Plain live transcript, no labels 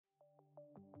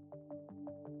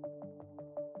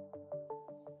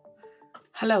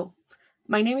Hello,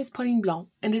 my name is Pauline Blanc,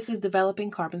 and this is Developing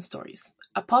Carbon Stories,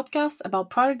 a podcast about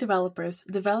product developers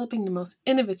developing the most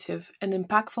innovative and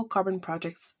impactful carbon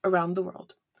projects around the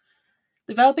world.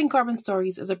 Developing Carbon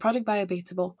Stories is a project by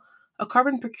Abatable, a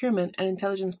carbon procurement and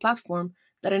intelligence platform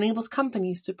that enables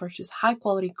companies to purchase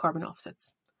high-quality carbon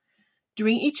offsets.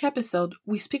 During each episode,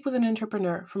 we speak with an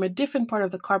entrepreneur from a different part of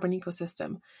the carbon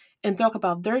ecosystem and talk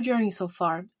about their journey so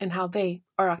far and how they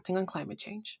are acting on climate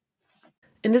change.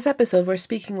 In this episode, we're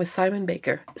speaking with Simon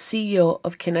Bakker, CEO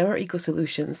of Kennemer Eco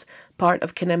Solutions, part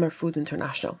of Kennemer Foods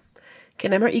International.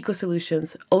 Kennemer Eco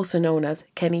Solutions, also known as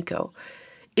KenEco,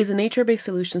 is a nature-based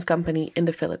solutions company in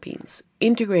the Philippines,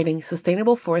 integrating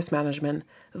sustainable forest management,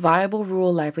 viable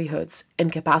rural livelihoods,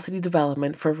 and capacity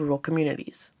development for rural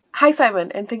communities. Hi,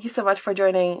 Simon, and thank you so much for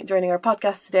joining our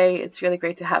podcast today. It's really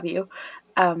great to have you.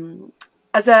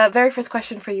 As a very first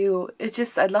question for you,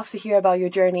 I'd love to hear about your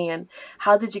journey and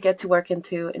how did you get to work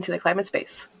into the climate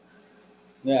space?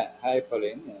 Yeah, hi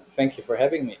Pauline. Thank you for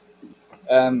having me.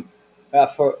 Um,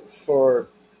 for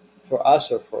us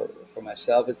or for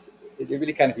myself, it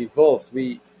really kind of evolved.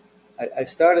 I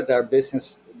started our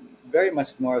business very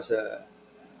much more as a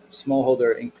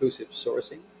smallholder inclusive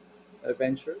sourcing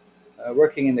venture,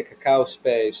 working in the cacao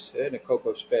space, the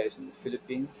cocoa space in the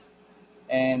Philippines,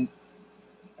 and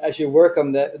as you work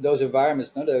on those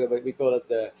environments, we call it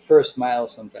the first mile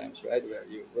sometimes, right? Where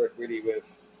you work really with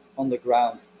on the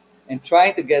ground and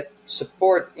trying to get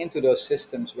support into those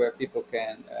systems where people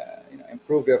can,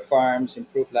 improve their farms,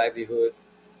 improve livelihood.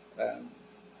 Um,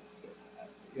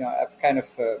 I've kind of,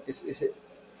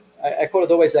 I call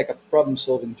it always like a problem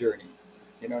solving journey.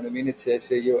 You know what I mean?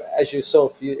 As you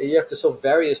solve, you have to solve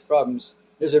various problems.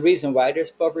 There's a reason why there's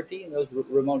poverty in those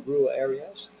remote rural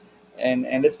areas,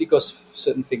 and that's because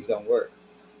certain things don't work.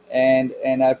 And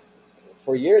I,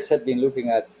 for years, had been looking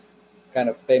at kind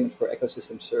of payment for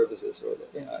ecosystem services, or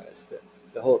as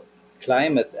the whole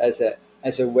climate as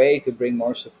a way to bring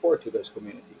more support to those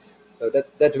communities. So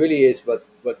that really is what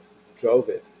drove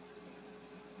it.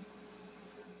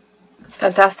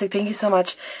 Fantastic. Thank you so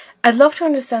much. I'd love to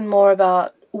understand more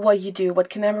about what you do, what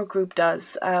Kennemer Group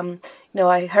does.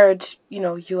 I heard, you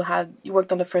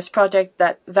worked on the first project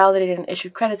that validated and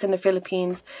issued credits in the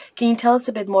Philippines. Can you tell us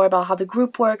a bit more about how the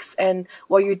group works and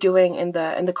what you're doing in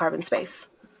the carbon space?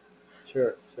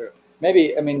 Sure, sure.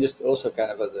 Maybe, I mean, just also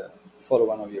kind of as a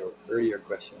follow-on of your earlier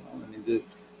question, I mean, to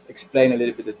explain a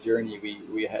little bit the journey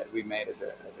we made as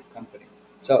a company.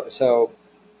 So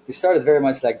we started very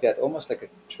much like that, almost like a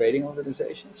trading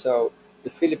organization. So the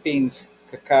Philippines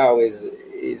cacao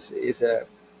is a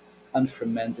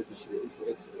unfermented. It's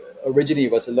originally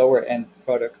was a lower end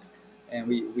product, and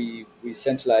we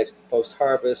centralized post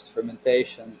harvest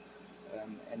fermentation,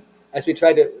 and as we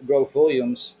try to grow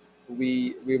volumes,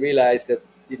 we realized that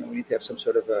we need to have some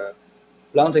sort of a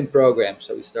planting program.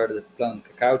 So we started to plant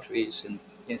cacao trees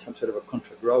in some sort of a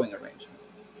contract growing arrangement.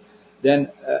 Then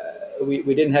we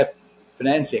didn't have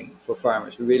financing for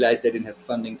farmers. We realized they didn't have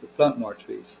funding to plant more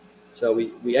trees. So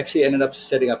we actually ended up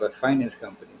setting up a finance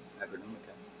company,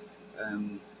 Agronomica,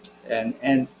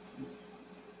 and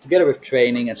together with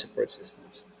training and support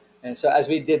systems. And so as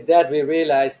we did that, we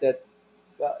realized that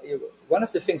one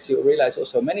of the things you realize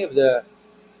also, many of the,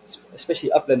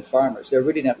 especially upland farmers, they're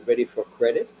really not ready for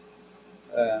credit,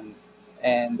 um,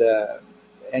 and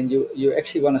you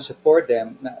actually want to support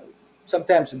them. Now,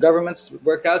 sometimes governments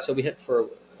work out, so we had for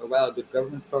a while a good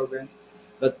government program,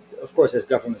 but of course, as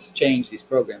governments change, these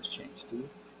programs change too.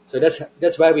 So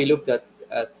that's why we looked at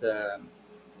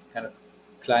kind of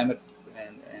climate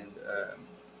and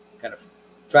kind of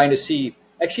trying to see.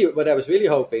 Actually, what I was really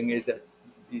hoping is that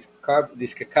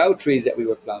these cacao trees that we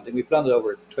were planting, we planted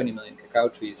over 20 million cacao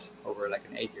trees over like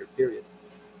an 8-year period.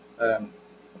 Um,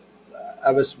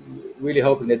 I was really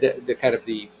hoping that the kind of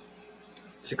the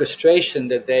sequestration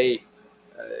that they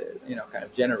kind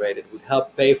of generated would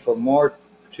help pay for more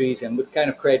trees and would kind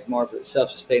of create more of a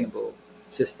self-sustainable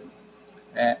system.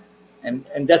 Uh,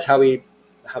 and that's how we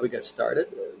got started.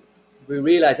 We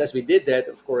realized as we did that,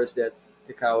 of course, that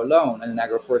cacao alone and an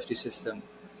agroforestry system,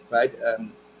 right?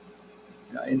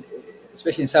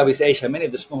 Especially in Southeast Asia, many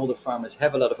of the smallholder farmers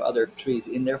have a lot of other trees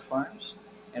in their farms,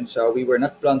 and so we were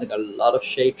not planting a lot of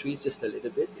shade trees, just a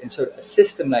little bit. And so a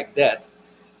system like that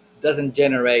doesn't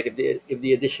generate, if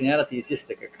the additionality is just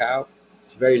the cacao,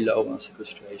 it's very low on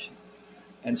sequestration.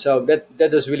 And so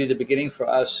that was really the beginning for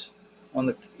us on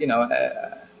the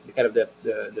kind of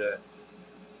the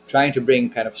trying to bring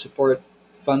kind of support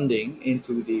funding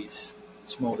into these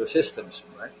smaller systems,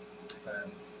 right?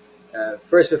 Um,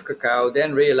 First with cacao,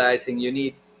 then realizing you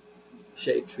need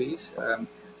shade trees.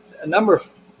 A number of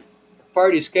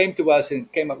parties came to us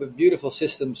and came up with beautiful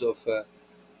systems of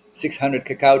 600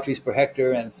 cacao trees per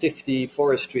hectare and 50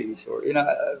 forest trees, or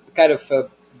kind of a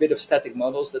bit of static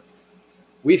models that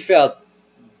we felt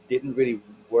didn't really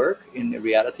work in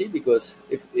reality, because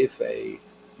if a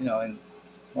and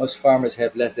most farmers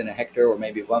have less than a hectare, or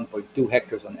maybe 1.2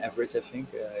 hectares on average, I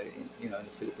think, in the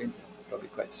Philippines, probably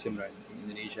quite similar in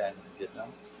Indonesia and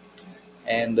Vietnam.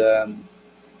 And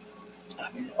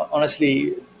I mean,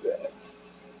 honestly,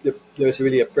 there's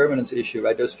really a permanence issue,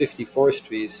 right? Those 50 forest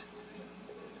trees,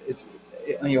 it's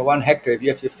on your 1 hectare. If you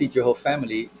have to feed your whole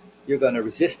family, you're going to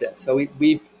resist that. So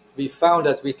we found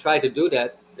that we tried to do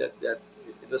that it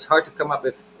was hard to come up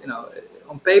with,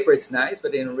 on paper it's nice,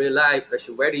 but in real life,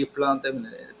 actually, where do you plant them,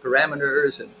 and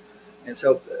parameters, and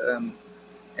so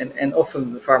and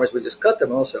often the farmers would just cut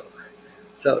them also.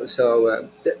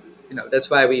 That's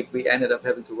why we ended up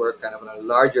having to work kind of on a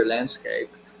larger landscape,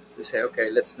 to say, okay,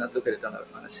 let's not look at it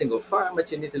on a single farm,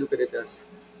 but you need to look at it as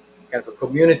kind of a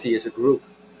community, as a group.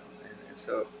 And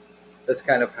so that's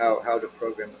kind of how the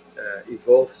program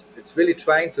evolved. It's really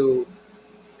trying to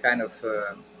kind of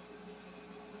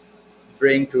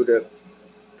bring to the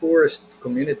poorest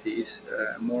communities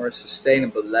a more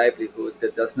sustainable livelihood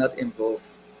that does not involve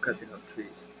cutting up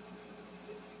trees.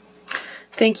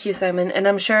 Thank you, Simon. And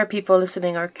I'm sure people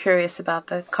listening are curious about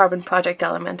the carbon project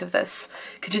element of this.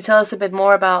 Could you tell us a bit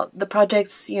more about the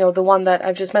projects, the one that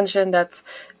I've just mentioned that's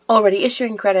already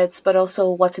issuing credits, but also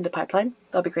what's in the pipeline?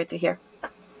 That'll be great to hear.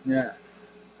 Yeah.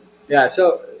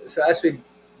 So as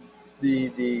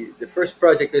the first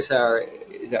project is our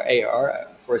AR,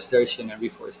 Forestation and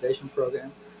Reforestation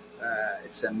Program.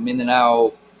 It's a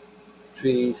Mindanao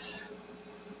trees,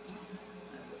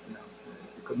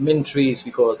 min trees,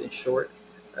 we call it in short.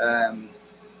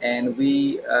 And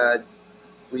we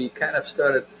kind of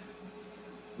started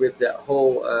with the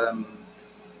whole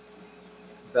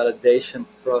validation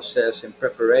process in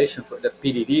preparation for the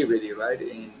PDD, really, right,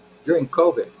 during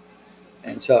COVID.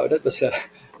 And so that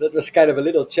was kind of a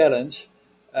little challenge.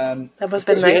 That must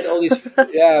have been nice. We had all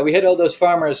these, we had all those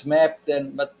farmers mapped,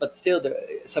 but still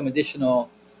some additional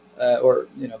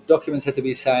documents had to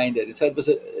be signed, and so it was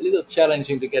a little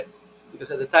challenging to get,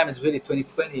 because at the time it's really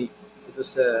 2020. It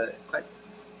was quite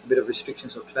a bit of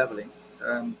restrictions of traveling.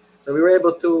 So we were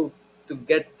able to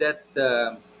get that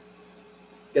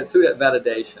get through that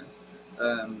validation.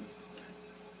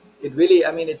 It's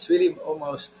really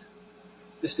almost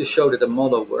just to show that the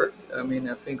model worked. I mean,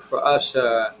 I think for us,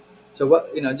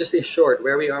 just in short,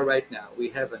 where we are right now, we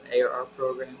have an ARR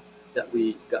program that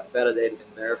we got validated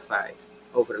and verified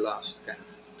over the last kind of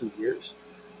 2 years.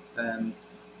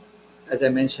 As I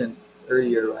mentioned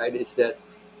earlier, right, is that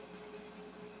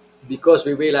because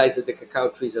we realized that the cacao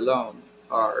trees alone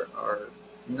are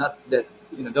not that,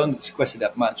 don't sequester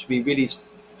that much, we really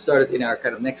started in our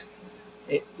kind of next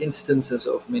instances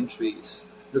of mint trees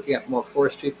looking at more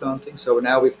forestry planting. So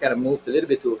now we've kind of moved a little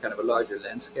bit to a kind of a larger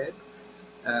landscape.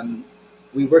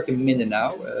 We work in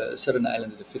Mindanao, southern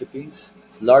island of the Philippines.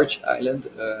 It's a large island.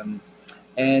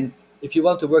 And if you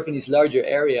want to work in these larger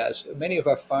areas, many of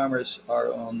our farmers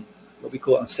are on what we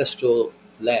call ancestral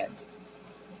land.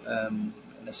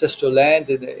 Ancestral land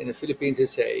in the Philippines,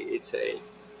 it's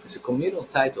a communal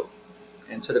title.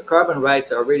 And so the carbon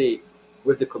rights are really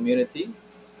with the community.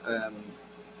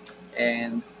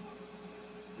 And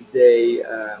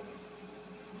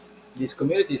these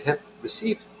communities have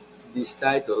received these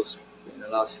titles in the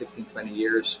last 15-20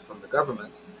 years from the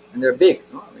government, and they're big,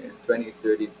 20,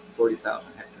 30,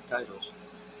 40,000 hectare titles,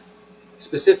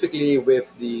 specifically with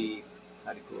the,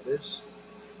 how do you call this,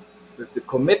 with the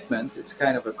commitment. It's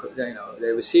kind of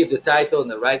they receive the title and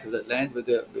the right of that land with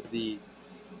the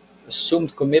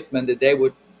assumed commitment that they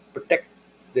would protect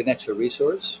the natural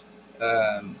resource,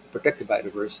 protect the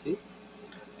biodiversity,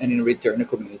 and in return the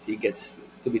community gets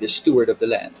to be the steward of the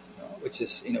land, which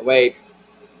is in a way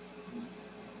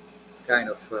kind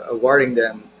of awarding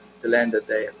them the land that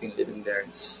they have been living there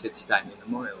since time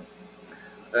immemorial.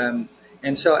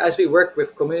 And so as we work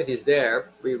with communities there,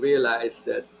 we realize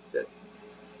that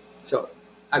so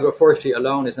agroforestry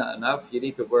alone is not enough. You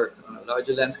need to work on a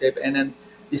larger landscape, and then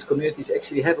these communities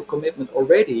actually have a commitment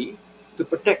already to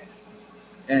protect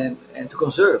and to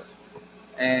conserve,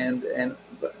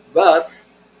 but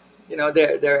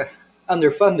they're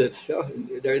underfunded, so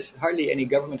there's hardly any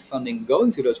government funding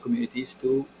going to those communities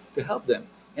to help them.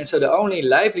 And so the only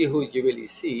livelihood you really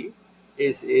see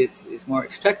is more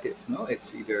extractive.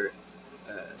 It's either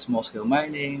small scale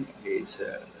mining, it's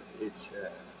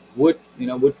wood,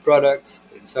 wood products,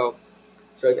 and so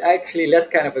it actually led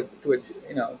kind of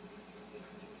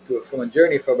from a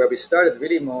journey from where we started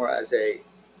really more as a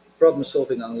problem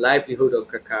solving on livelihood of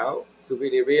cacao, to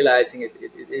really realizing it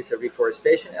is a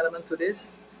reforestation element to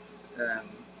this.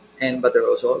 but there are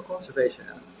also a conservation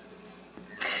element to this.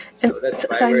 And So that's why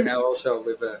we're Simon, now also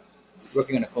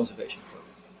working on a conservation program.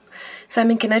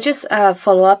 Simon, can I just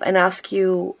follow up and ask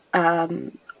you,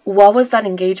 what was that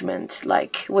engagement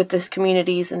like with these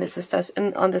communities in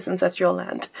on this ancestral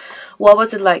land? What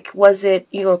was it like? Was it,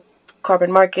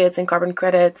 carbon markets and carbon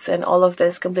credits and all of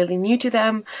this completely new to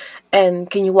them?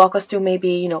 And can you walk us through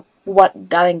maybe, what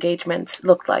that engagement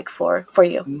looked like for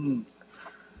you? Mm.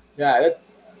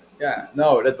 Yeah,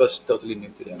 no, that was totally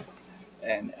new to them,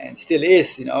 and still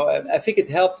is. I think it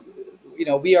helped.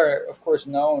 We are of course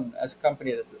known as a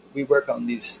company that we work on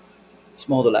these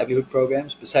smallholder livelihood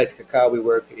programs. Besides cacao, we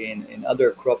work in other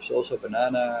crops also,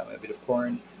 banana, a bit of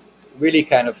corn, really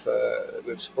kind of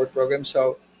with support programs.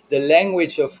 So the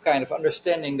language of kind of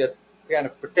understanding that kind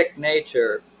of protect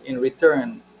nature in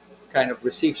return, kind of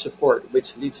receive support,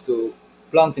 which leads to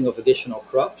planting of additional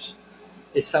crops,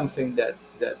 is something that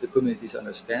the communities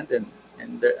understand,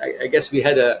 and I guess we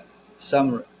had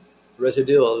some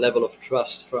residual level of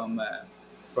trust from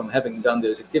having done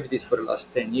those activities for the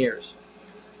last 10 years,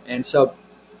 and so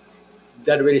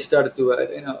that really started to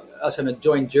us on a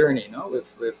joint journey,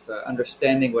 with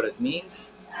understanding what it means,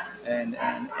 and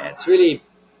it's really,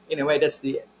 in a way, that's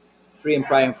the free and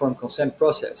prior informed consent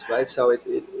process, right? So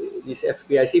this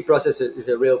FPIC process is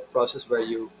a real process where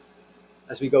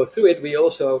as we go through it, we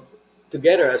also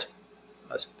together as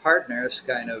partners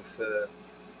kind of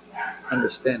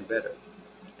understand better.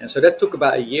 And so that took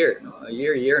about a year,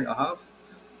 year and a half.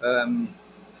 Um,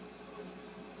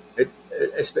 I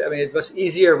mean, it was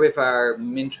easier with our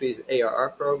Mintree's ARR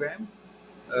program,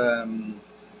 um,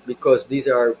 because these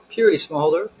are purely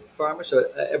smallholder farmers. So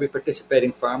every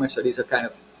participating farmer. So these are kind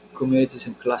of communities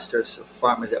and clusters of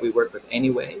farmers that we work with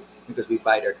anyway, because we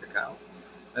buy their cacao.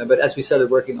 But as we started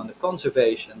working on the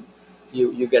conservation,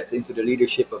 you get into the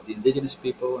leadership of the indigenous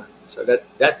people, and so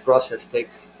that process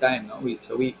takes time. No?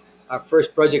 Our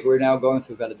first project, we're now going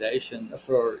through validation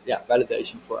for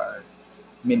our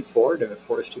Min4, the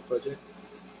forestry project,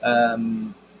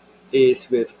 um, is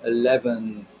with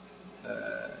 11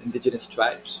 indigenous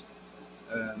tribes,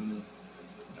 and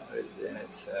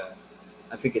it's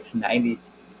I think it's 90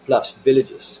 plus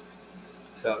villages.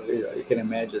 So you can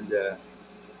imagine the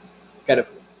kind of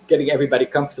getting everybody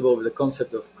comfortable with the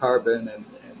concept of carbon and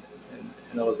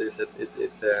all of this.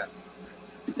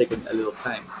 It's taken a little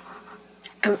time.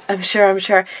 I'm sure. I'm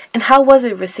sure. And how was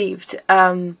it received?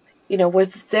 Was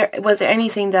there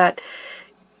anything that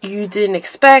you didn't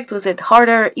expect? Was it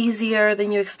harder, easier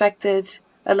than you expected?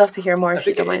 I'd love to hear more I if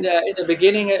you think don't mind. in the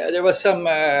beginning there was some.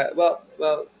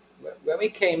 When we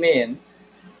came in,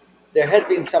 there had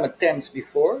been some attempts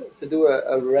before to do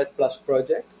a Red Plus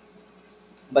project,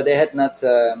 but they had not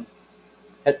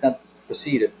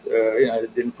proceeded.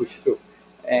 It didn't push through,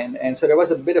 and so there was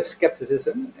a bit of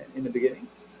skepticism in the beginning.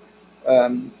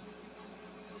 Um,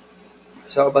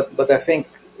 but I think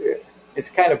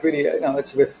it's kind of really,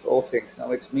 it's with all things.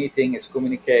 Now it's meeting, it's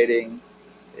communicating,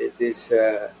 it is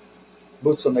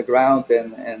boots on the ground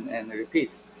and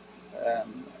repeat.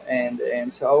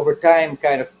 And so over time,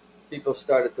 kind of people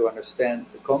started to understand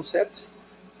the concepts,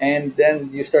 and then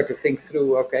you start to think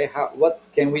through, okay, what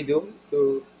can we do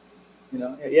to,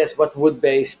 yes, what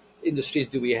wood-based industries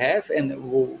do we have, and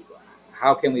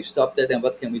how can we stop that, and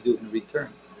what can we do in return?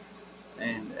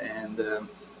 And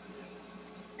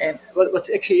what's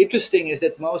actually interesting is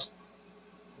that most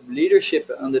leadership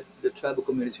on the tribal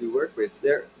communities we work with,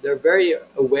 they're very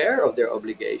aware of their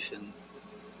obligation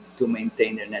to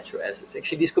maintain their natural assets.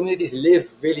 Actually, these communities live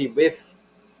really with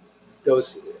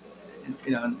those,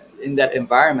 in that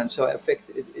environment. So, in fact,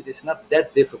 it is not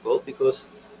that difficult, because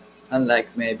unlike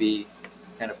maybe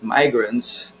kind of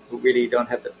migrants who really don't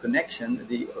have that connection,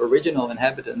 the original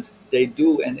inhabitants, they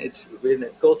do, and it's within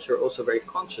the culture also very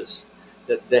conscious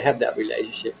that they have that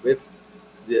relationship with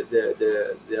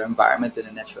the environment and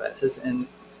the natural assets, and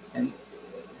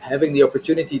having the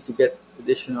opportunity to get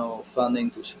additional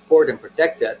funding to support and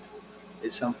protect that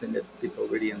is something that people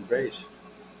really embrace.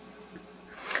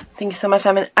 Thank you so much,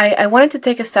 Simon. I wanted to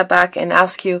take a step back and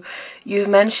ask you, you've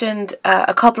mentioned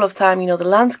a couple of times, the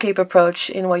landscape approach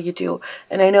in what you do.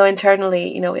 And I know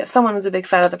internally, we have someone who's a big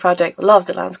fan of the project, loves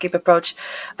the landscape approach.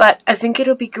 But I think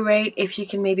it'll be great if you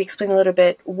can maybe explain a little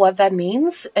bit what that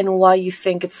means and why you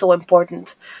think it's so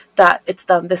important that it's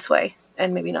done this way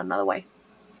and maybe not another way.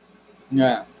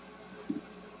 Yeah.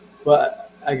 Well,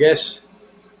 I guess,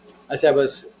 as I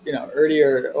was,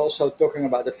 earlier, also talking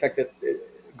about the fact that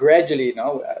gradually,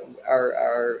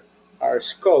 our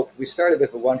scope. We started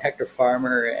with a 1 hectare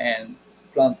farmer and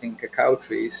planting cacao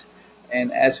trees,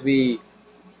 and as we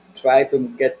try to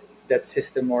get that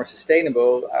system more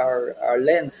sustainable, our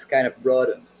lens kind of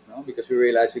broadened. no? Because we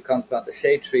realized we can't plant the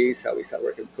shade trees. How we start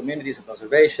working with communities and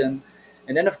conservation,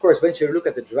 and then of course, once you look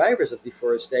at the drivers of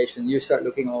deforestation, you start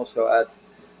looking also at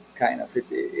kind of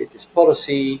it is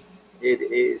policy, it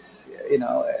is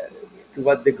to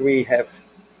what degree have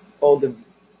all the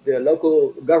local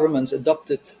governments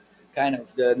adopted kind of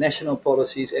the national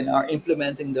policies and are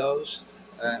implementing those,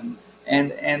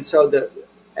 and so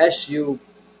as you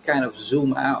kind of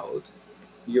zoom out,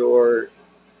 your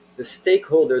the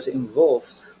stakeholders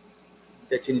involved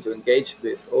that you need to engage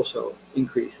with also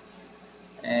increases,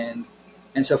 and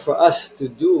and so for us to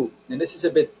do, and this is a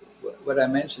bit what I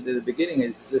mentioned at the beginning,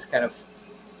 is this kind of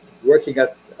working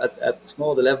at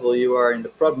small the level you are in the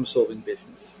problem solving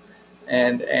business,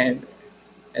 and and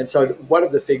and so one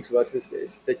of the things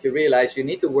is that you realize you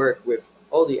need to work with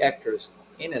all the actors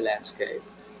in a landscape,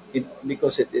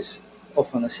 because it is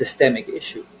often a systemic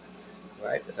issue,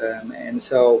 right? And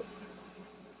so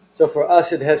for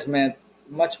us, it has meant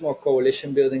much more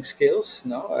coalition building skills.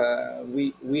 No,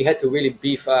 we had to really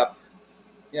beef up.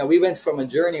 We went from a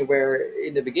journey where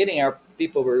in the beginning our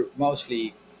people were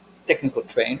mostly technical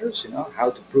trainers, how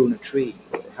to prune a tree,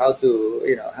 or how to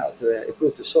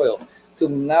improve the soil, to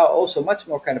now also much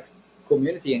more kind of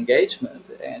community engagement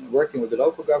and working with the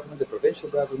local government, the provincial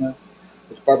government,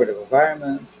 the Department of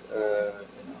Environment, the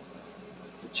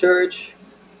church,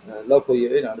 local,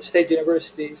 the state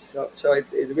universities. So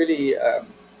it really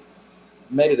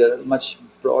made it a much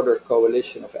broader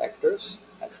coalition of actors.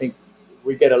 I think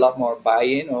we get a lot more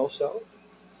buy-in also.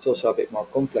 It's also a bit more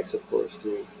complex, of course,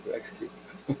 to execute,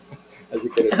 as you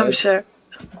can imagine. I'm sure.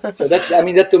 So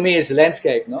that to me is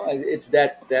landscape, no? It's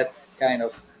that kind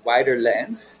of wider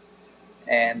lens,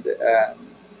 and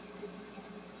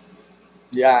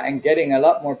and getting a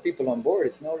lot more people on board.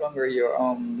 It's no longer your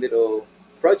own little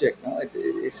project, no?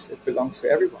 It belongs to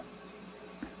everyone.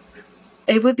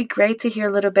 It would be great to hear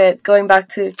a little bit, going back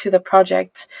to the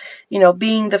project,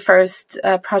 being the first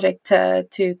project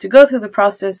to go through the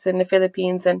process in the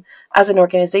Philippines and as an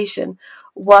organization.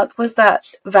 What was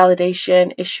that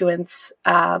validation issuance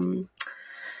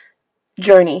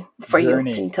journey for you? Can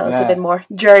you tell us a bit more?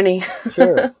 Journey.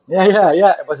 Sure.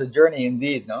 Yeah. It was a journey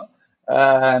indeed, no?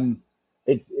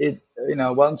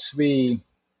 Once the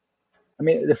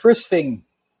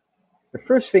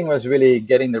first thing was really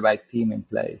getting the right team in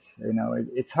place.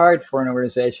 It's hard for an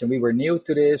organization. We were new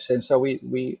to this, and so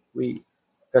we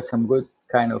got some good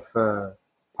kind of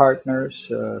partners,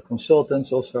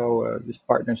 consultants, also just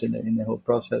partners in the whole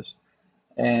process,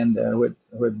 and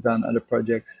who had done other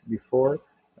projects before.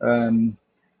 And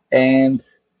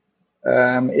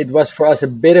it was for us a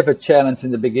bit of a challenge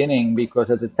in the beginning, because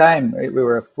at the time we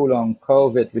were full on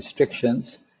COVID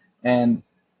restrictions, and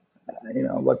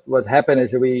what happened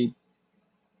is that we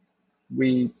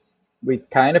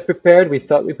kind of prepared. We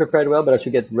thought we prepared well, but as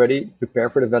you get ready, prepare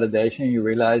for the validation, you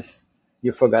realize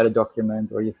you forgot a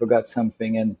document or you forgot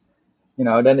something, and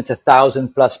then it's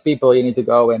 1,000+ people you need to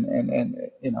go, and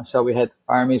so we had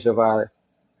armies of our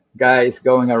guys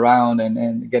going around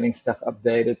and getting stuff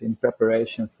updated in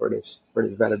preparation for this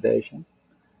validation.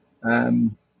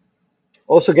 Um,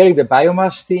 Also getting the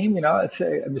biomass team,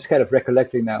 I'm just kind of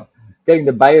recollecting now, getting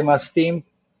the biomass team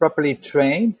properly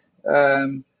trained.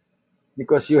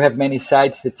 Because you have many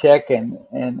sites to check,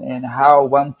 and how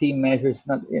one team measures,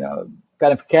 not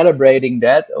kind of calibrating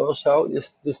that also,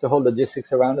 just the whole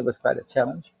logistics around it was quite a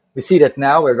challenge. We see that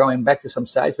now we're going back to some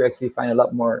sites, we actually find a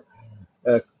lot more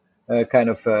uh, kind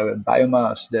of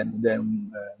biomass than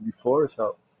before,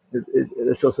 so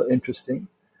it's also interesting.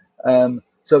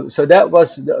 So that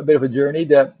was a bit of a journey.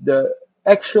 The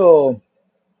actual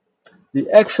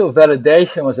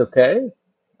validation was okay.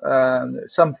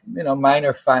 Some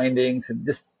minor findings, and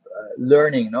just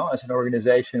learning, as an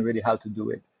organization, really how to do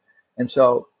it. And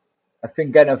so I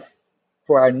think kind of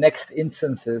for our next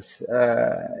instances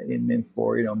in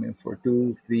Min4, Min4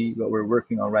 2, 3, what we're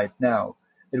working on right now,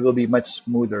 it will be much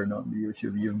smoother. No,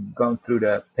 you've gone through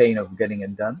the pain of getting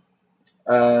it done.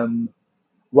 Um,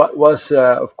 what was,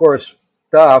 of course,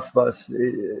 tough was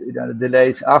the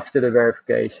delays after the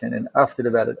verification and after the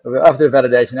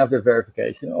validation, after the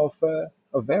verification of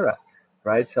Vera,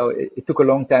 right? So it took a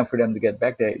long time for them to get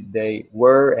back. They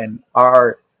were and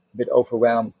are a bit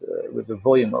overwhelmed with the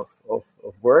volume of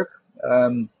work,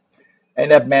 and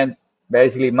that meant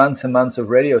basically months and months of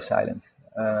radio silence.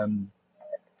 And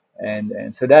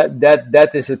so that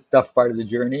is a tough part of the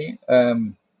journey.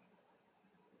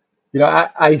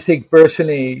 I think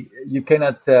personally you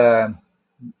cannot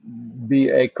be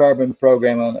a carbon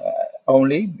program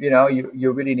only.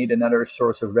 You really need another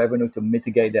source of revenue to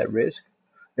mitigate that risk.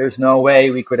 There's no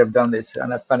way we could have done this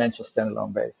on a financial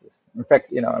standalone basis. In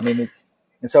fact, it's,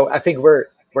 and so I think we're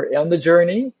on the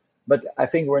journey. but I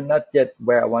think we're not yet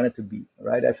where I wanted to be,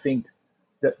 right? I think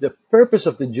the purpose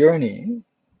of the journey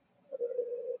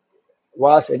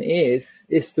was and is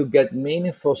to get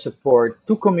meaningful support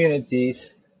to communities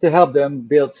to help them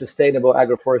build sustainable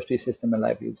agroforestry system and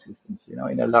livelihood systems,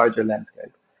 in a larger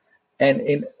landscape. And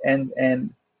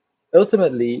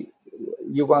ultimately,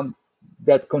 you want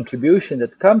that contribution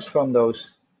that comes from those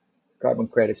carbon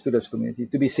credits to those communities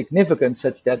to be significant,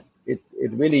 such that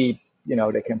it really,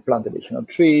 they can plant additional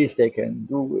trees, they can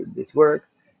do this work.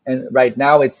 And right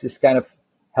now it's just kind of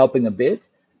helping a bit,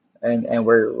 and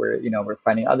we're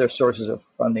finding other sources of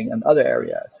funding in other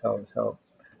areas. So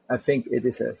I think it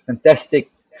is a fantastic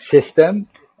system,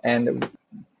 and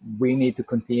we need to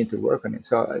continue to work on it.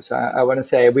 So I want to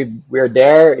say we're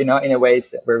there, in a way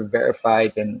that we're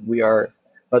verified, and we are,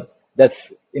 but that's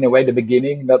in a way the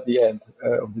beginning, not the end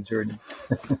of the journey.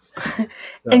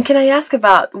 And So, can I ask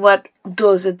about what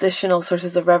those additional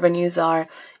sources of revenues are,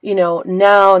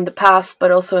 now in the past, but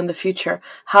also in the future?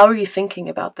 How are you thinking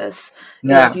about this? Do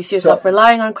yeah. you see yourself So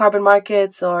relying on carbon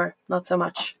markets or not so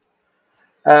much?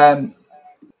 um,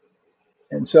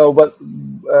 and so what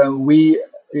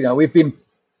we've been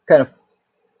kind of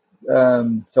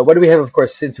so what do we have? Of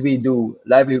course, since we do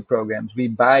livelihood programs, we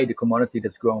buy the commodity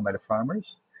that's grown by the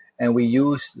farmers, and we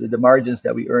use the margins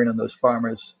that we earn on those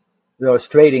farmers, those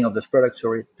trading of those products,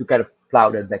 sorry, to kind of plow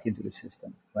that back into the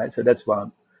system, right? So that's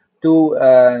one. Two,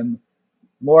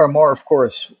 more and more, of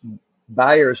course,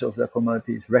 buyers of the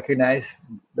commodities recognize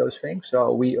those things.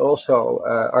 So we also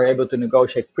are able to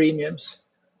negotiate premiums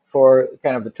for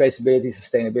kind of the traceability,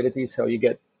 sustainability. So you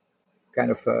get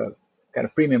kind of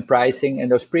premium pricing,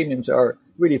 and those premiums are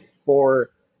really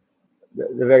for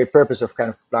the very purpose of kind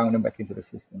of plowing them back into the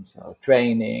system. So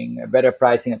training, better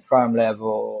pricing at farm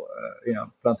level,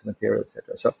 plant material,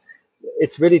 etc. So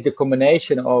it's really the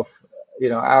combination of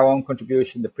our own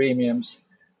contribution, the premiums.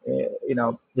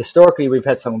 Historically we've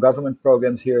had some government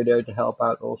programs here or there to help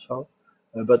out also,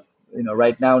 but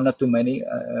right now not too many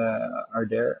are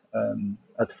there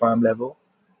at farm level.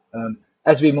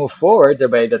 As we move forward, the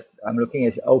way that I'm looking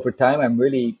is over time, I'm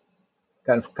really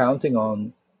kind of counting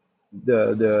on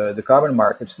the carbon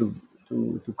markets to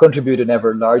contribute an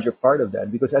ever larger part of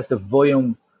that, because as the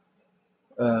volume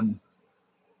um,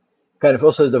 kind of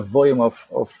also the volume of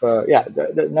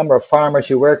the number of farmers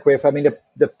you work with. I mean,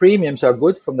 the premiums are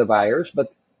good from the buyers,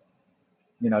 but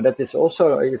that is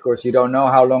also, of course, you don't know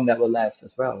how long that will last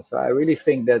as well. So I really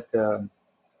think that the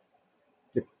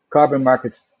carbon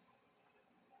markets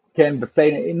can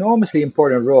play an enormously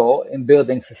important role in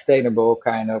building sustainable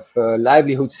kind of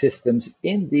livelihood systems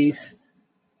in these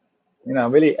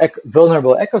really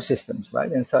vulnerable ecosystems,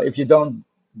 right? And so if you don't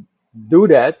do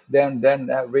that, then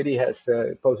that really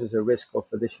poses a risk of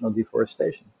additional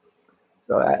deforestation.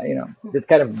 So that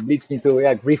kind of leads me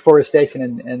to reforestation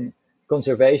and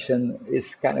conservation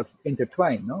is kind of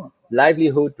intertwined, no?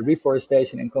 Livelihood,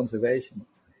 reforestation, and conservation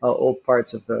are all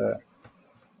parts of a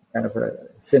kind of a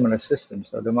similar system.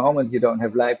 So the moment you don't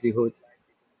have livelihood,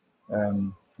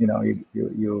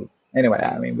 you anyway.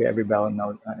 I mean,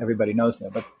 everybody knows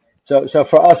that. But so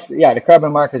for us, the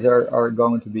carbon markets are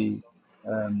going to be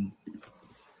um,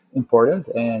 important,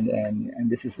 and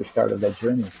this is the start of that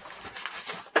journey.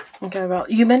 Okay, well,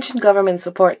 you mentioned government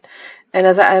support. And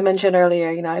as I mentioned earlier,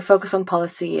 I focus on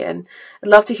policy, and I'd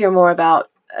love to hear more about.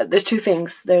 There's two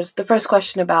things. There's the first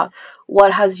question about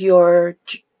what has your,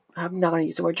 I'm not going to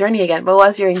use the word journey again, but what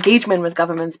has your engagement with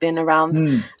governments been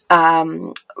around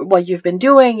Hmm. what you've been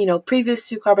doing, previous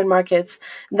to carbon markets?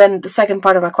 And then the second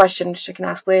part of my question, which I can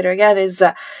ask later again, is,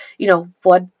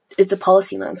 what is the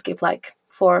policy landscape like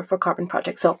for carbon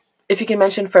projects? So if you can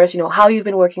mention first, how you've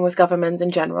been working with government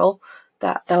in general,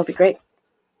 that would be great.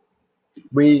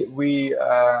 We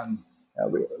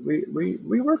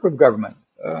work with government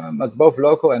at both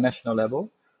local and national level.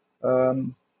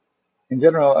 Um, in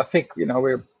general, I think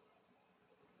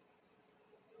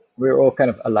we're all kind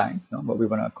of aligned, what we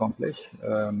want to accomplish.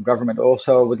 Government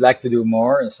also would like to do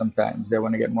more, and sometimes they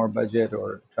want to get more budget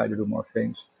or try to do more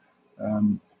things,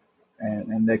 um,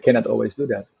 and they cannot always do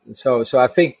that. So I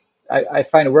think I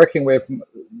find working with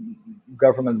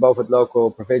government both at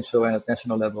local, provincial, and at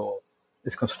national level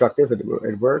is constructive.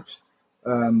 It works.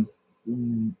 Um,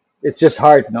 it's just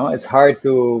hard, no? It's hard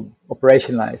to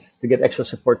operationalize, to get extra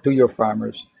support to your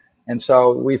farmers. And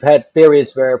so we've had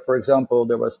periods where, for example,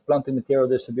 there was planting material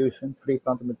distribution, free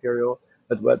planting material,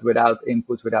 but without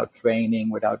inputs, without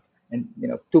training, and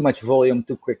too much volume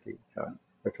too quickly. So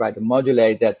we try to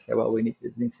modulate that. Say, well, it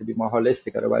needs to be more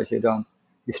holistic, otherwise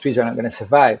these trees are not going to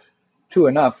survive. True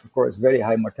enough, of course, very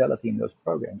high mortality in those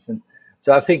programs. And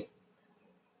so I think,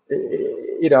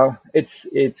 it's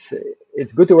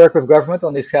it's good to work with government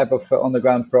on this type of on the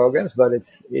ground programs, but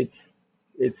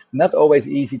it's not always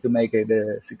easy to make it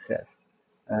a success.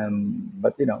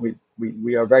 But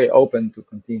we are very open to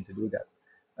continue to do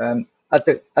that. At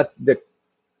the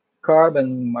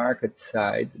carbon market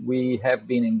side, we have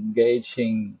been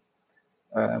engaging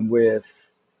with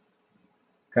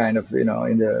kind of in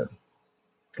the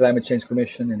Climate Change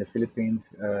Commission in the Philippines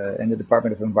and the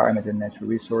Department of Environment and Natural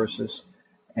Resources.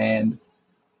 And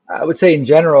I would say in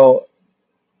general,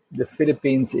 the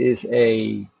Philippines is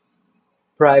a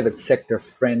private sector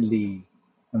friendly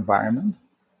environment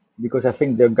because I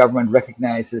think the government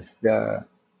recognizes the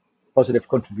positive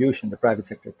contribution the private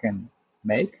sector can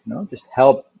make, just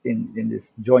help in this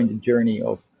joint journey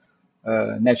of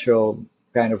natural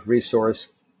kind of resource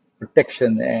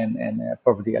protection and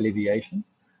poverty alleviation.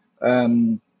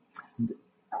 Um,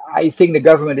 I think the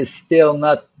government is still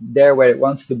not there where it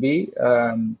wants to be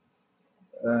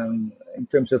in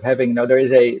terms of having.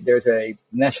 There's a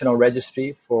national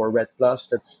registry for Red Plus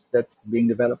that's being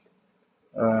developed.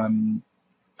 Um,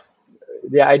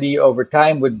 the idea over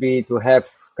time would be to have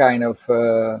kind of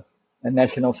a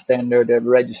national standard, a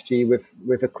registry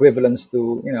with equivalence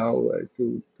to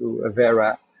to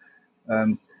Avera.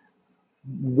 Um,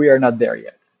 we are not there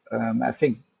yet. I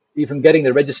think even getting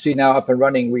the registry now up and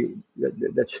running,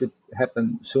 that should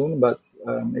happen soon. But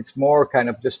it's more kind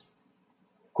of just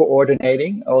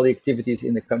coordinating all the activities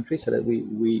in the country so that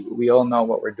we all know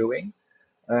what we're doing.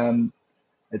 Um,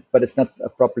 but it's not a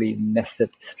properly nested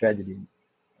strategy.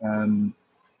 Um,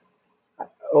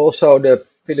 Also, the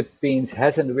Philippines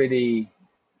hasn't really.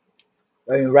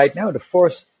 I mean, right now the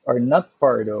forests are not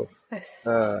part of Yes.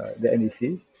 the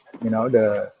NDCs.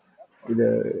 The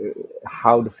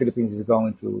how the Philippines is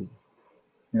going to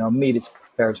meet its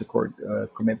Paris Accord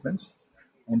commitments,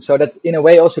 and so that in a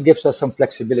way also gives us some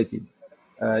flexibility.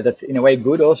 That's in a way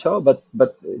good also, but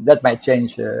that might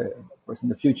change, of course, in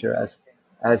the future as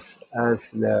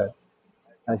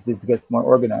this gets more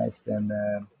organized, and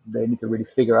they need to really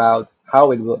figure out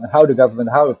how it will, how the government,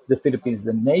 how the Philippines,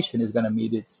 the nation, is going to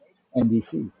meet its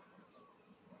NDCs.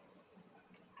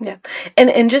 Yeah.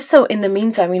 And just so in the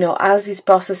meantime, as these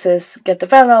processes get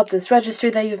developed, this registry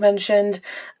that you've mentioned,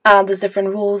 there's different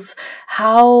rules,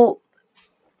 how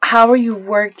are you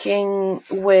working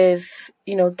with,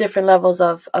 different levels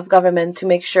of government to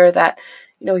make sure that,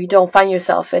 you don't find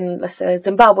yourself in, let's say, a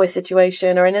Zimbabwe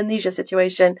situation or an Indonesia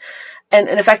situation, and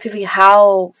effectively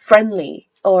how friendly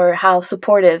or how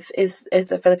supportive is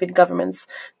the Philippine governments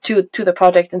to the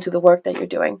project and to the work that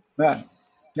you're doing? Yeah,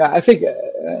 yeah. I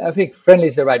think friendly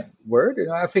is the right word.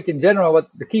 I think in general, what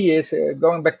the key is,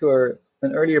 going back to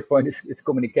an earlier point, is it's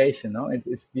communication. No,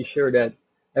 it's be sure that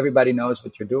everybody knows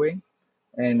what you're doing,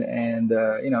 and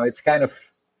it's kind of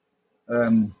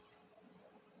um,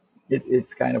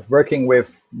 it's kind of working with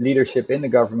leadership in the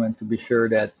government to be sure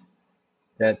that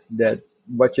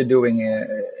what you're doing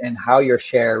and how you're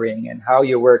sharing and how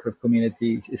you work with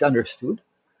communities is understood,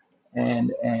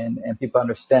 and people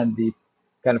understand the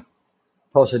kind of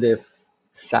positive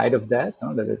side of that,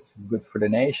 that it's good for the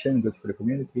nation, good for the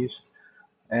communities,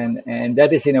 and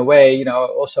that is in a way,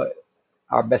 also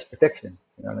our best protection.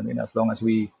 You know what I mean? As long as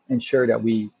we ensure that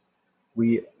we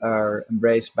are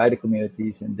embraced by the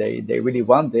communities and they really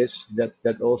want this,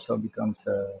 that also becomes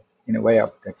in a way our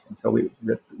protection. So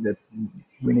that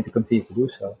we need to continue to do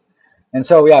so. And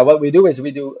so yeah, what we do is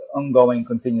we do ongoing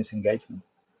continuous engagement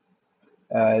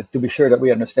to be sure that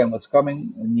we understand what's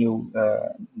coming, new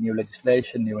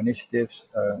legislation, new initiatives.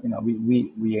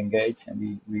 We engage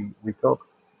and we talk.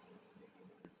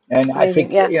 And I Amazing.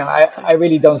 think, Yeah. I Sorry.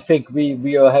 really don't think we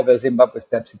will have a Zimbabwe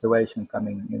step situation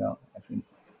coming. I think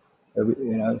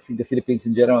I think the Philippines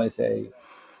in general is a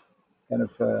kind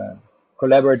of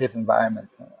collaborative environment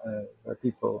where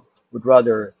people would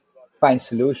rather find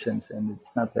solutions, and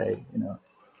it's not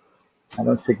I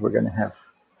don't think we're going to have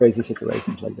crazy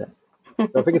situations like that.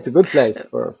 So I think it's a good place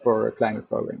for climate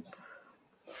programs.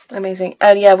 Amazing.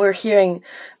 And yeah, we're hearing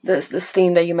this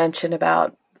theme that you mentioned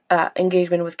about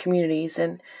engagement with communities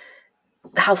and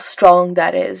how strong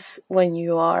that is when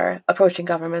you are approaching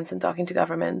governments and talking to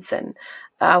governments. And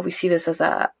we see this as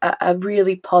a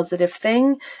really positive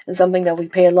thing, and something that we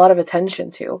pay a lot of attention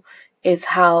to is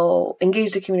how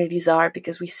engaged the communities are,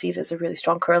 because we see there's a really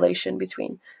strong correlation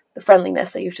between the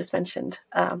friendliness that you've just mentioned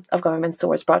of governments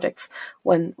towards projects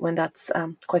when that's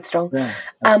quite strong. Yeah,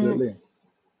 Um, absolutely.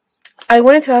 I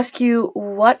wanted to ask you,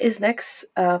 what is next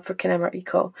for Kinemar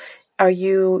Eco? Are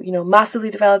you, massively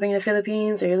developing in the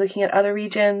Philippines? Are you looking at other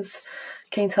regions?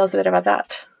 Can you tell us a bit about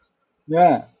that?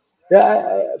 Yeah,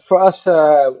 yeah. For us,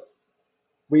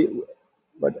 we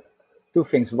but two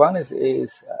things. One is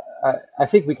I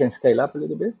think we can scale up a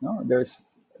little bit. No, there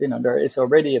is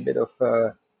already a bit of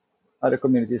other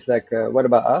communities like what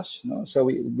about us? No, so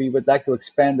we would like to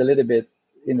expand a little bit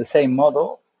in the same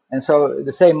model. And so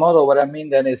the same model, what I mean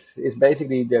then is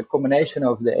basically the combination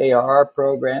of the ARR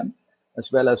program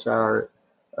as well as our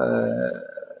uh,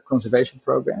 conservation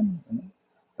program,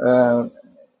 uh,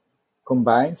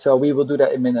 combined. So we will do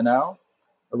that in Mindanao.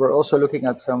 We're also looking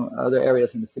at some other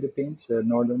areas in the Philippines,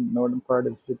 northern part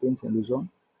of the Philippines in Luzon.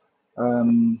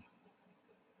 Um,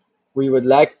 we would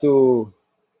like to.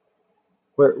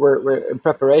 We're in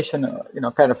preparation,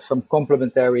 kind of some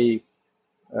complementary.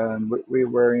 We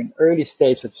were in early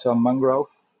stage of some mangrove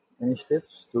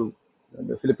initiatives.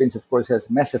 The Philippines, of course, has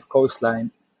massive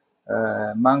coastline.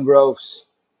 Mangroves,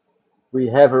 we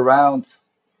have around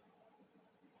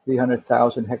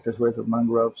 300,000 hectares worth of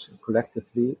mangroves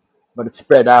collectively, but it's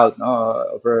spread out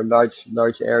over a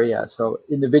large area. So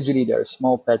individually, there are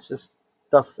small patches.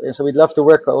 Tough, and so we'd love to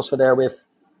work also there with,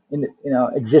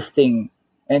 existing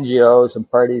NGOs and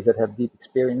parties that have deep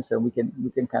experience, and we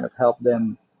can kind of help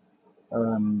them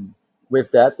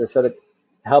with that. So that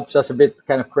helps us a bit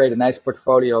kind of create a nice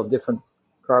portfolio of different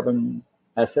carbon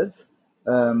assets.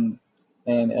 Um,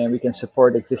 and we can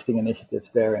support existing initiatives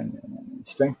there and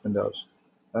strengthen those.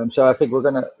 So I think we're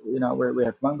gonna, we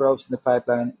have mangroves in the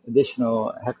pipeline,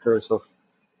 additional hectares of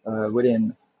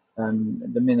within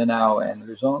the Mindanao and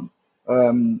Luzon.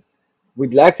 Um,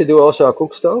 we'd like to do also a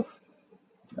cook stove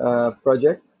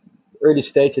project, early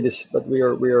stage of this, but we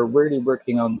are really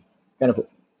working on kind of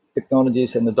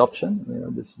technologies and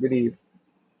adoption. This really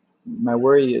my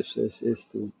worry is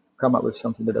to come up with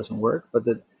something that doesn't work, but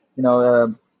that you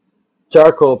know.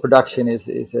 Charcoal production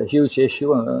is a huge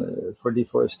issue for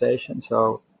deforestation.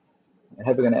 So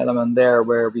having an element there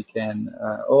where we can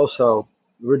also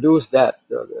reduce that,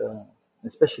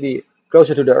 especially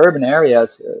closer to the urban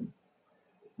areas.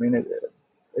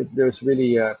 There's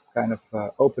really a kind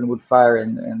of open wood fire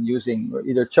and using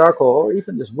either charcoal or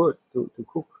even just wood to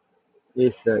cook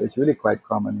is really quite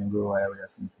common in rural areas.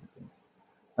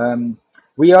 Um,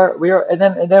 we are, and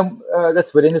then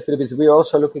that's within the Philippines. We're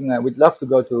also looking at. We'd love to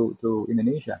go to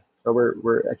Indonesia. So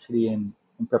we're actually in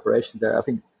preparation there. I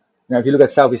think if you look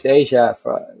at Southeast Asia,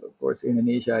 of course,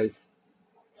 Indonesia is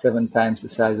 7 times the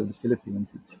size of the Philippines.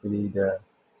 It's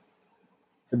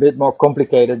a bit more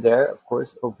complicated there, of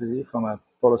course, obviously from a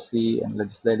policy and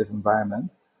legislative environment.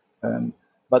 Um,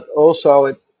 but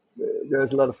also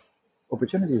there's a lot of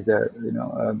opportunities there.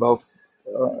 Both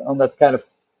on that kind of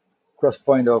cross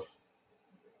point of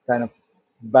kind of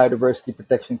biodiversity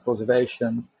protection,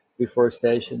 conservation,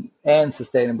 reforestation, and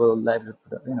sustainable livelihood.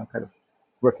 Kind of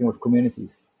working with communities,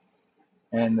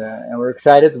 and we're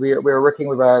excited. We're working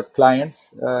with our clients.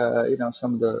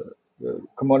 Some of the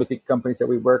commodity companies that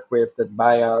we work with that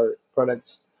buy our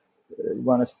products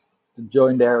want us to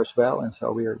join there as well, and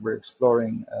so we're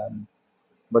exploring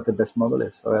what the best model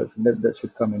is. So that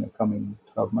should come in the coming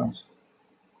 12 months.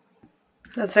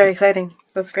 That's very exciting.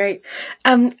 That's great.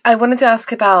 I wanted to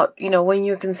ask about, when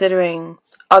you're considering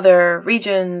other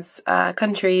regions,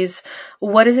 countries,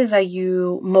 what is it that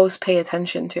you most pay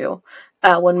attention to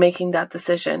when making that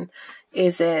decision?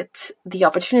 Is it the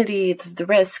opportunity? Is it the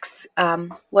risks?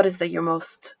 What is it that you're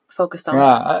most focused Yeah,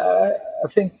 on?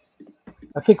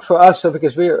 I think for us, so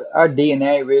because our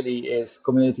DNA really is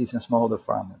communities and smallholder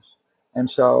farmers, and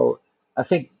so I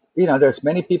think there's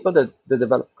many people that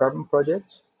develop carbon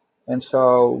projects, and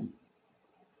so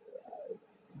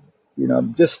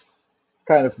just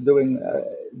kind of doing.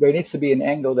 There needs to be an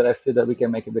angle that I feel that we can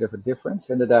make a bit of a difference,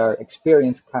 and that our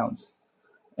experience counts.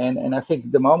 And I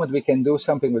think the moment we can do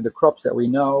something with the crops that we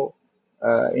know,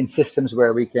 in systems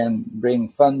where we can bring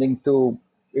funding to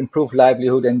improve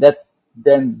livelihood, and that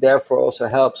then therefore also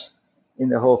helps in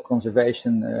the whole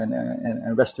conservation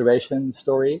and restoration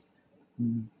story,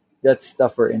 that's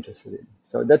stuff we're interested in.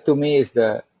 So that to me is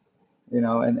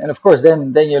and of course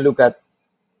then you look at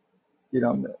you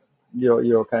know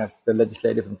your kind of the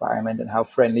legislative environment and how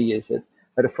friendly is it.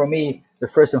 But for me, the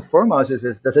first and foremost is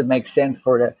does it make sense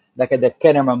for the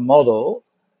Kahneman model?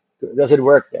 Does it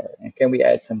work there, and can we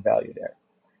add some value there?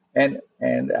 And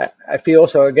I feel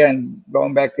also again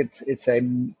going back, it's a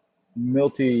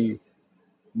multi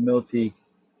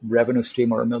revenue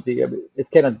stream or multi.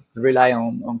 It cannot rely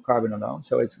on carbon alone.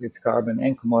 So it's carbon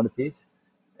and commodities,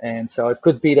 and so it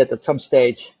could be that at some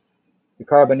stage the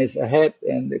carbon is ahead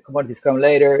and the commodities come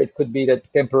later. It could be that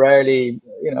temporarily,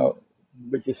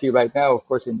 what you see right now, of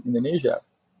course, in Indonesia,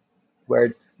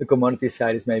 where the commodity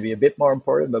side is maybe a bit more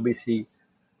important, but we see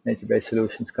nature-based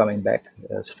solutions coming back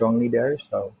strongly there.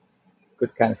 So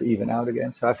could kind of even out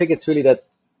again. So I think it's really that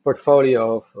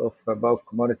portfolio of both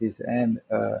commodities and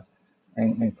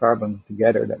and carbon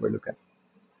together that we're looking at.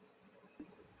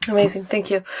 Amazing.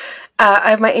 Thank you. I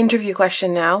have my interview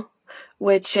question now,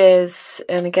 which is,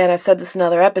 and again, I've said this in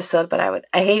another episode, but I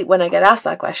hate when I get asked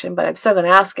that question, but I'm still going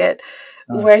to ask it.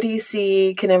 Where do you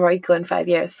see Kinema Eco in 5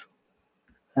 years?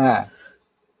 Ah,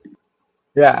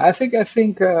 yeah, I think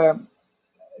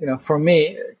for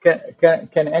me,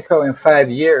 can Echo in 5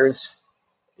 years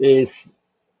is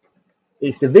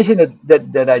the vision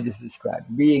that I just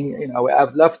described. Being,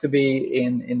 I'd love to be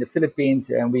in the Philippines,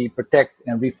 and we protect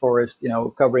and reforest,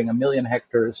 covering 1 million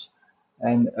hectares,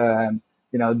 and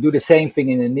do the same thing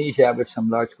in Indonesia with some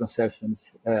large concessions,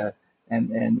 and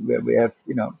we have,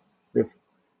 we've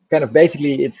kind of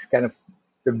basically it's kind of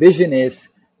the vision is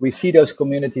we see those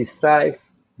communities thrive.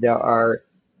 There are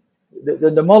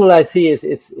the model I see is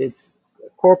it's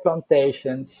core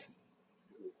plantations,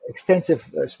 extensive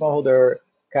smallholder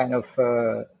kind of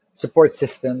support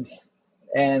systems,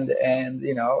 and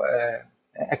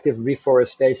active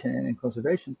reforestation and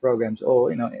conservation programs. All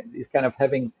it's kind of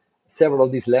having several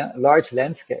of these large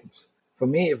landscapes. For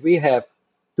me, if we have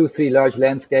 2, 3 large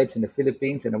landscapes in the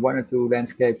Philippines and 1 or 2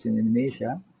 landscapes in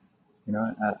Indonesia,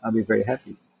 I'll be very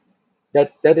happy.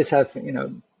 That is how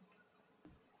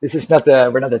this is not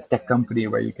we're not a tech company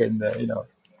where you can you know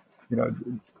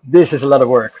this is a lot of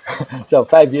work. So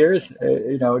 5 years,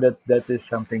 that is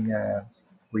something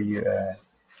we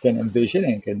can envision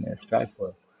and can strive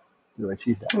for to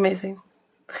achieve that. Amazing.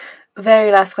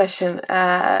 Very last question.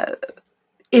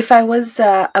 If I was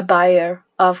a buyer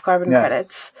of carbon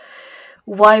credits,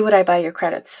 why would I buy your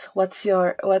credits? What's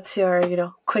your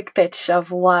quick pitch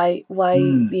of why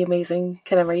the amazing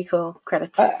Kinema Eco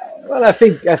credits? Well, I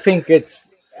think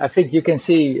you can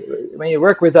see when you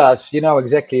work with us, you know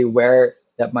exactly where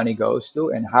that money goes to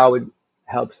and how it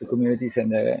helps the communities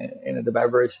and the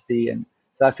diversity. And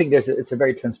so I think it's a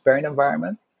very transparent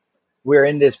environment. We're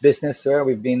in this business, sir.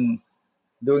 We've been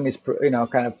doing this,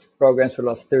 kind of programs for the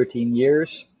last 13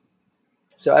 years.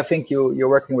 So I think you're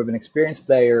working with an experienced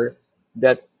player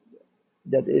that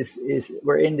is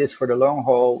we're in this for the long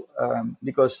haul,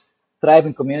 because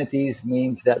thriving communities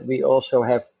means that we also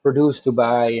have produce to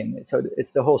buy, and so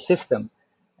it's the whole system.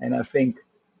 And I think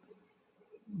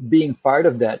being part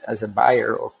of that as a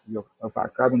buyer of our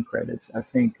carbon credits, I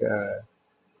think is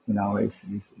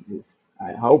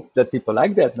I hope that people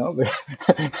like that, no,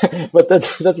 but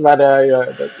that's what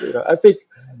I think.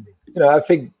 I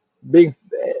think being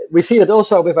we see it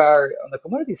also with our on the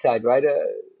commodity side, right?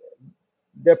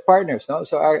 They're partners, no?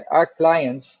 So our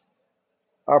clients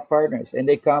are partners, and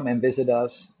they come and visit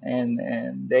us,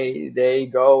 and they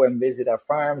go and visit our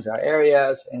farms, our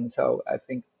areas, and so I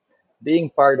think being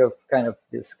part of kind of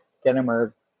this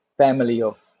Kennemer family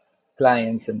of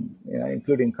clients, and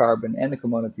including carbon and the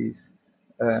commodities,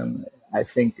 I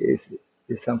think is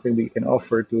something we can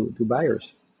offer to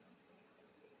buyers.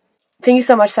 Thank you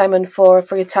so much, Simon, for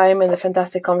your time and the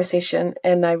fantastic conversation.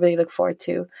 And I really look forward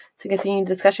to continuing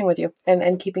the discussion with you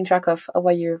and keeping track of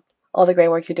what all the great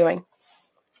work you're doing.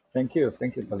 Thank you,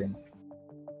 Pauline.